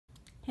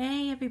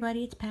Hey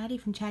everybody, it's Patty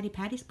from Chatty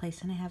Patty's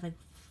Place, and I have a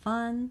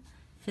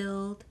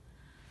fun-filled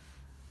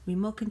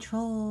remote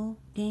control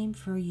game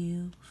for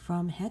you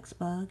from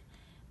Hexbug.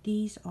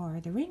 These are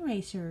the ring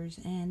racers,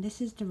 and this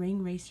is the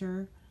ring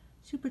racer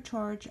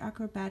supercharged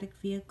acrobatic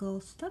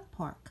vehicle stunt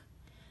park.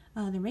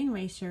 The ring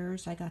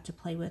racers I got to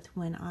play with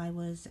when I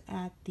was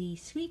at the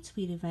Sweet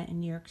event in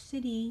New York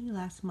City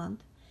last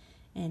month,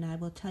 and I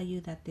will tell you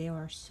that they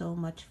are so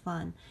much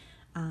fun.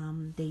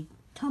 They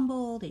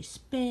tumble, they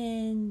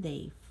spin,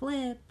 they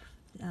flip,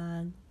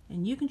 and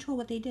you control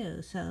what they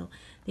do. So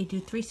they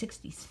do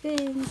 360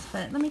 spins,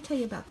 but let me tell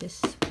you about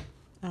this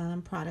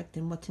product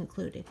and what's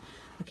included.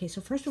 Okay, so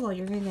first of all,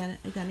 you're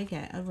gonna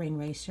get a ring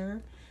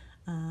racer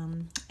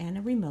and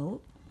a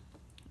remote.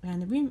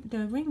 And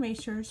the ring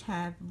racers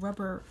have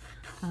rubber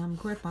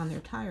grip on their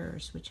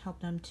tires, which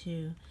help them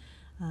to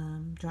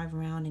drive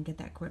around and get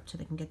that grip so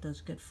they can get those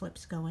good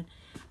flips going.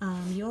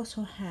 You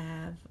also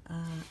have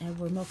a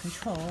remote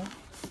control,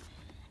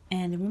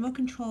 and the remote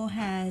control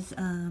has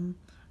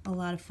a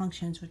lot of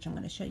functions, which I'm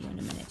going to show you in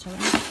a minute. So let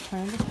me just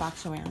turn this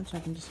box around so I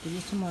can just give you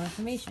some more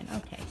information.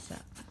 Okay, so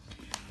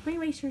ring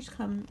racers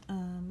come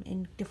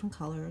in different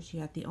colors. You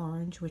got the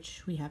orange,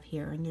 which we have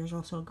here, and there's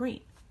also a green.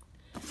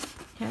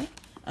 Okay,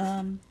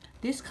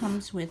 this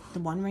comes with the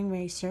one ring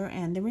racer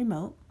and the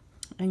remote,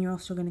 and you're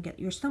also going to get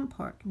your stunt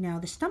park. Now,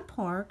 the stunt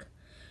park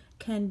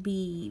can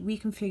be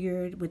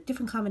reconfigured with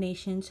different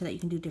combinations so that you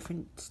can do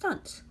different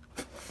stunts.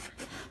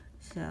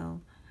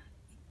 So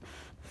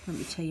let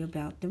me tell you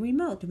about the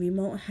remote. The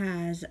remote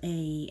has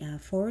a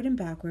forward and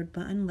backward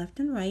button, left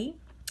and right.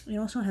 It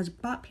also has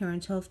bot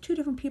parent, so if two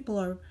different people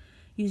are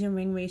using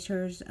ring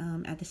racers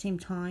at the same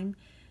time,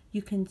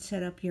 you can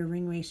set up your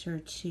ring racer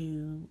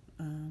to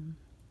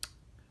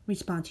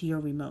respond to your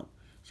remote.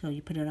 So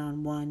you put it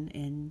on one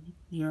and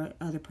your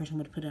other person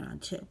would put it on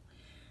two.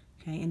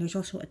 Okay, and there's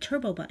also a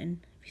turbo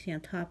button, if you see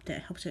on top,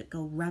 that helps it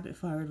go rapid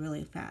forward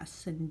really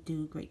fast and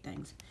do great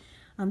things.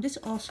 This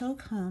also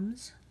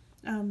comes,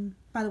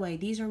 by the way,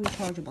 these are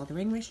rechargeable. The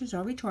ring racers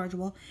are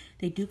rechargeable.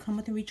 They do come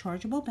with a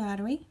rechargeable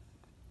battery,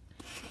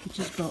 which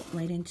is built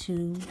right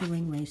into the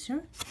ring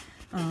racer.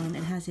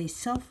 It has a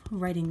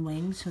self-righting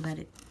wing so that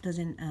it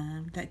doesn't,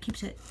 that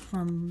keeps it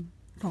from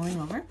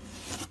falling over.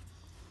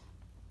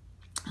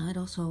 It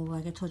also,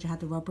 like I told you, had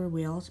the rubber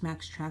wheels,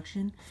 max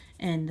traction,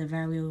 and the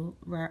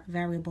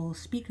variable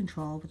speed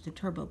control with the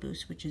turbo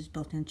boost, which is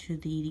built into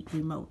the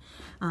remote.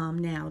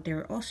 Now,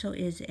 there also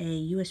is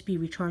a USB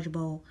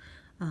rechargeable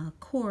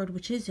cord,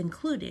 which is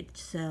included.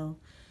 So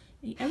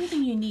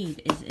everything you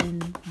need is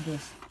in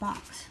this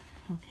box.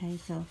 Okay,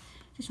 so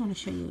just want to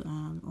show you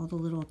all the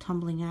little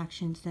tumbling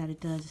actions that it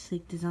does,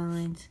 sleek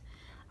designs,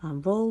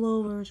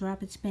 rollovers,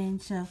 rapid spin.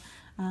 So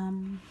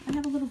I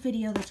have a little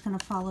video that's going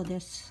to follow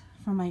this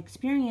from my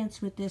experience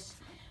with this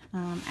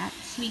at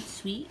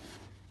Sweet.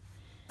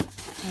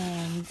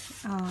 And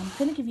I'm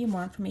going to give you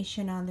more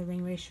information on the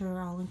ring racer.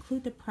 I'll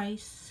include the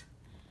price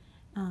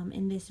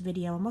in this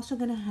video. I'm also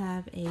going to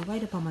have a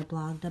write-up on my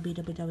blog,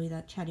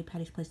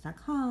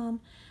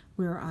 www.chattypattysplace.com,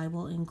 where I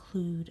will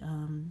include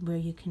where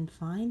you can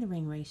find the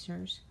ring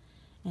racers,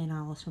 and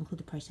I'll also include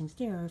the pricings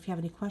there. If you have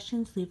any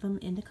questions, leave them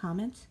in the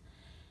comments,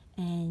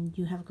 and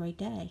you have a great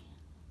day.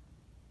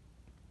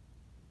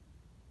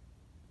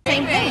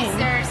 Ring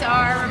racers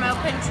are remote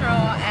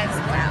control as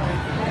well.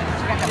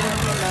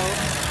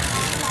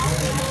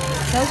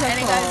 Those are and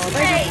it cool. goes Those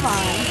crazy. are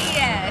fun.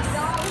 Yes. I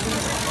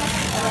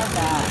love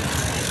that.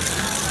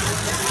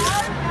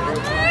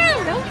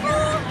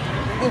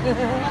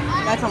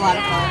 That's a lot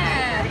of fun.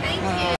 Yeah, thank you.